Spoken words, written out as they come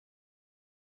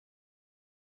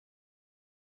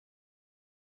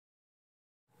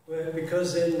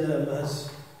Because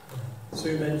as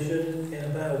Sue mentioned, in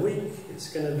about a week it's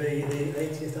going to be the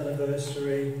 80th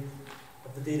anniversary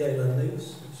of the D-Day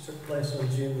landings, which took place on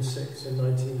June the 6th in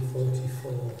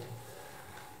 1944.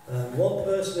 One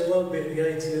person who won't be at the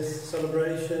 80th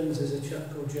celebrations is a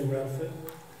chap called Jim Radford,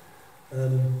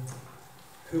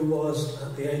 who was,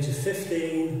 at the age of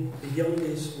 15, the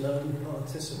youngest known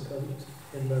participant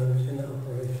in that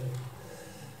operation.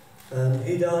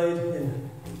 He died in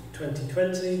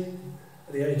 2020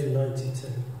 at the age of 92.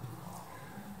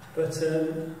 But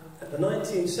at the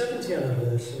 1970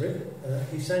 anniversary,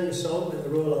 he sang a song at the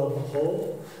Royal Albert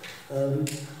Hall, and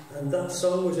that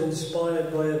song was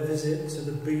inspired by a visit to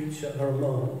the beach at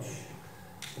Armanche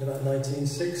in about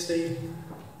 1960,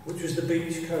 which was the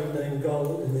beach codenamed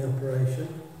Gold in the operation.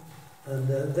 And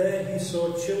there he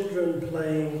saw children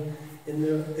playing in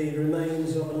the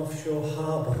remains of an offshore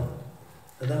harbour,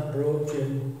 and that brought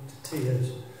Jim to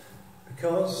tears,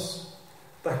 because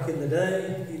back in the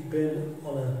day he'd been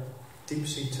on a deep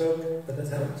sea tug that had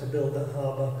helped to build that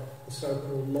harbour, the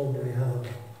so-called Mulberry Harbour.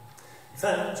 In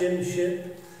fact, Jim's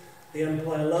ship, the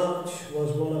Empire Larch,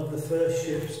 was one of the first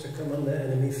ships to come under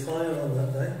enemy fire on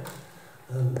that day,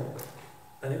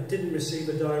 and it didn't receive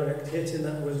a direct hit, and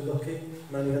that was lucky.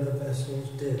 Many other vessels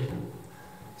did.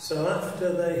 So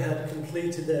after they had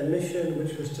completed their mission,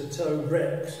 which was to tow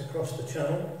wrecks across the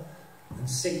channel and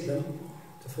sink them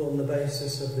to form the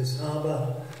basis of this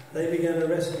harbour, they began a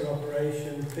rescue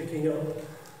operation, picking up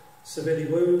severely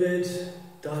wounded,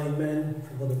 dying men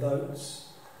from other boats,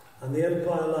 and the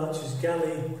Empire Larch's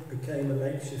galley became a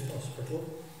makeshift hospital.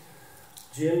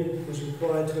 Jim was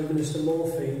required to administer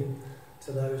morphine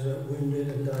to those wounded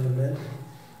and dying men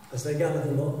as they gathered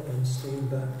them up and steamed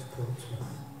back to Portsmouth.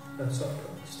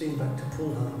 Steamed back to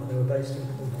Poole Harbour. They were based in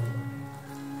Poole Harbour.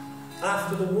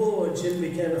 After the war, Jim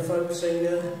became a folk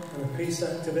singer and a peace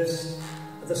activist.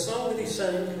 And the song that he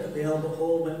sang at the Albert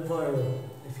Hall went viral.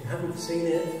 If you haven't seen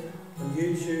it on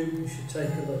YouTube, you should take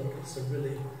a look. It's a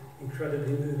really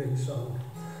incredibly moving song.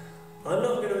 I'm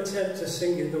not going to attempt to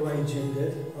sing it the way Jim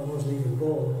did. I wasn't even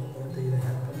born when D-Day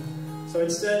happened. So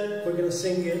instead, we're going to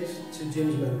sing it to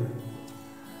Jim's memory.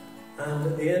 And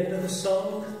at the end of the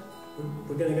song,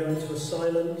 we're going to go into a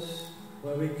silence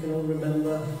where we can all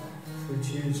remember, if we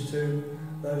choose to,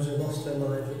 those who lost their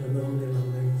lives at the Normandy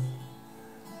landings.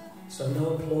 So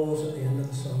no applause at the end of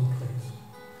the song, please.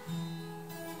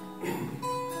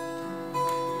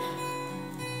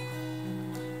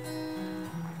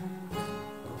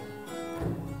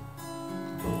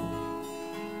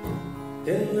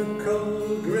 In the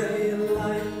cold grey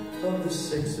light of the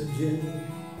 6th of June,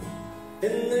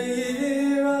 in the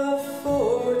year of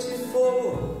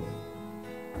 44,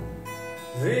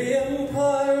 the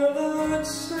Empire Larch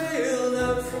sailed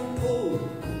out from Poole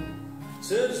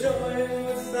to join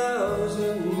with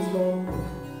thousands more,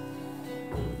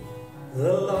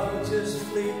 the largest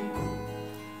fleet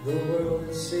the world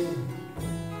had seen.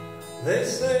 They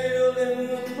sailed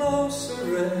in close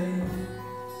array,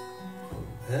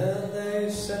 and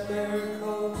they set their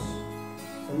course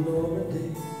for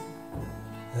Normandy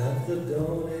at the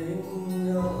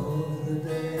dawning of the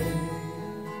day.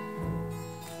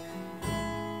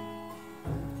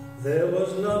 There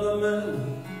was not a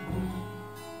man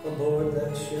aboard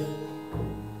that ship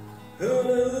who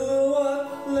knew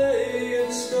what lay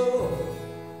in store.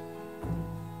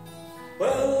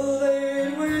 Well,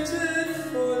 they waited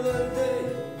for that day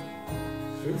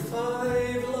through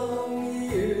 5 long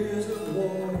years of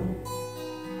war.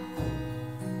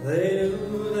 They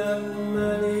knew that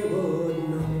many would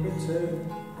not return,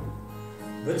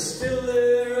 but still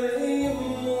their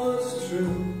aim was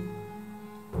true.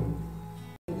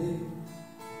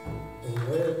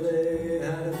 Where they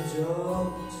had a job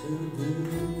to do.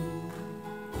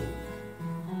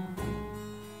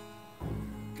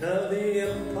 Now the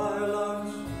Empire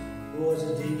Larch was a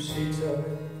deep sea tug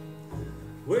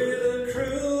with a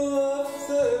crew of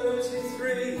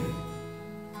 33,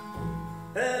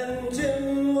 and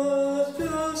Jim was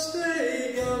just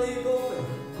a galley boy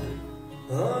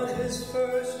on his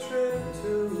first trip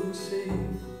to sea.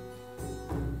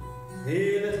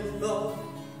 He little thought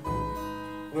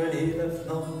when he left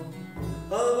home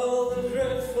of all the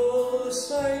dreadful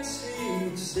sights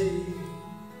he'd see,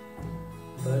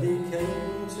 but he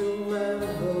came to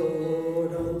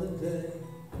manhood on the day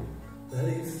that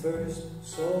he first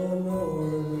saw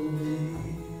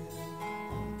Normandy.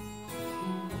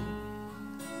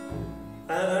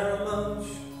 At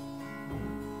Armanche,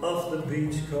 off the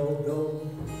beach called Gold,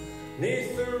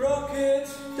 'neath the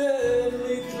rocket's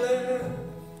deadly glare,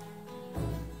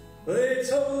 they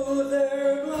towed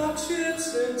their block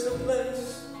ships into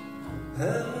place,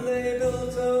 and they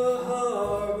built a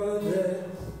harbour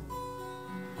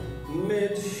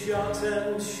Mid shot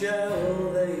and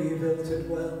shell they built it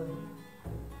well,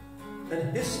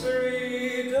 and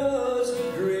history does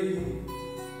agree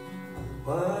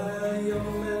why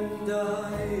young men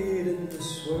died in the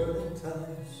swirling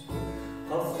tides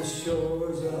off the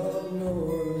shores of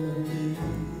Normandy.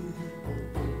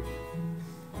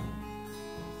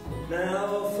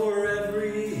 Now for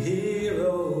every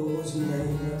hero's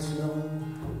name that's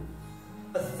known,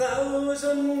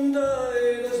 1,000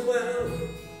 died as well,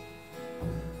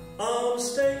 on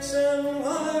stakes and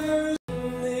wires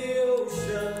in the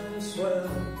ocean swell.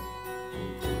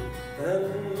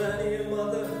 And many a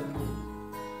mother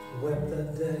wept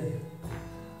that day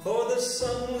for the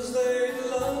sons they'd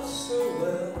loved so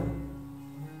well.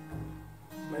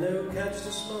 Men who catched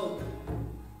a smoke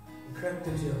and cracked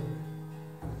a joke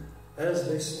as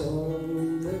they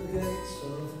stormed the gates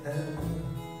of hell.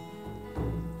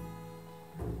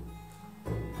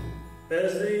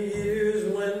 As the years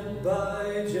went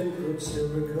by, Jim could still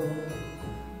recall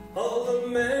all the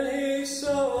men he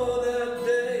saw that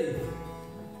day,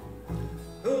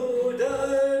 who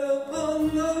died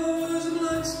upon those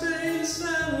blood-stained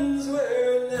sands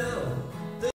where now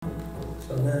the...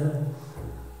 So now,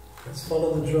 let's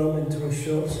follow the drum into a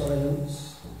short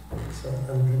silence,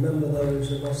 and remember those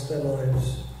who lost their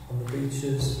lives on the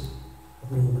beaches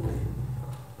of Normandy.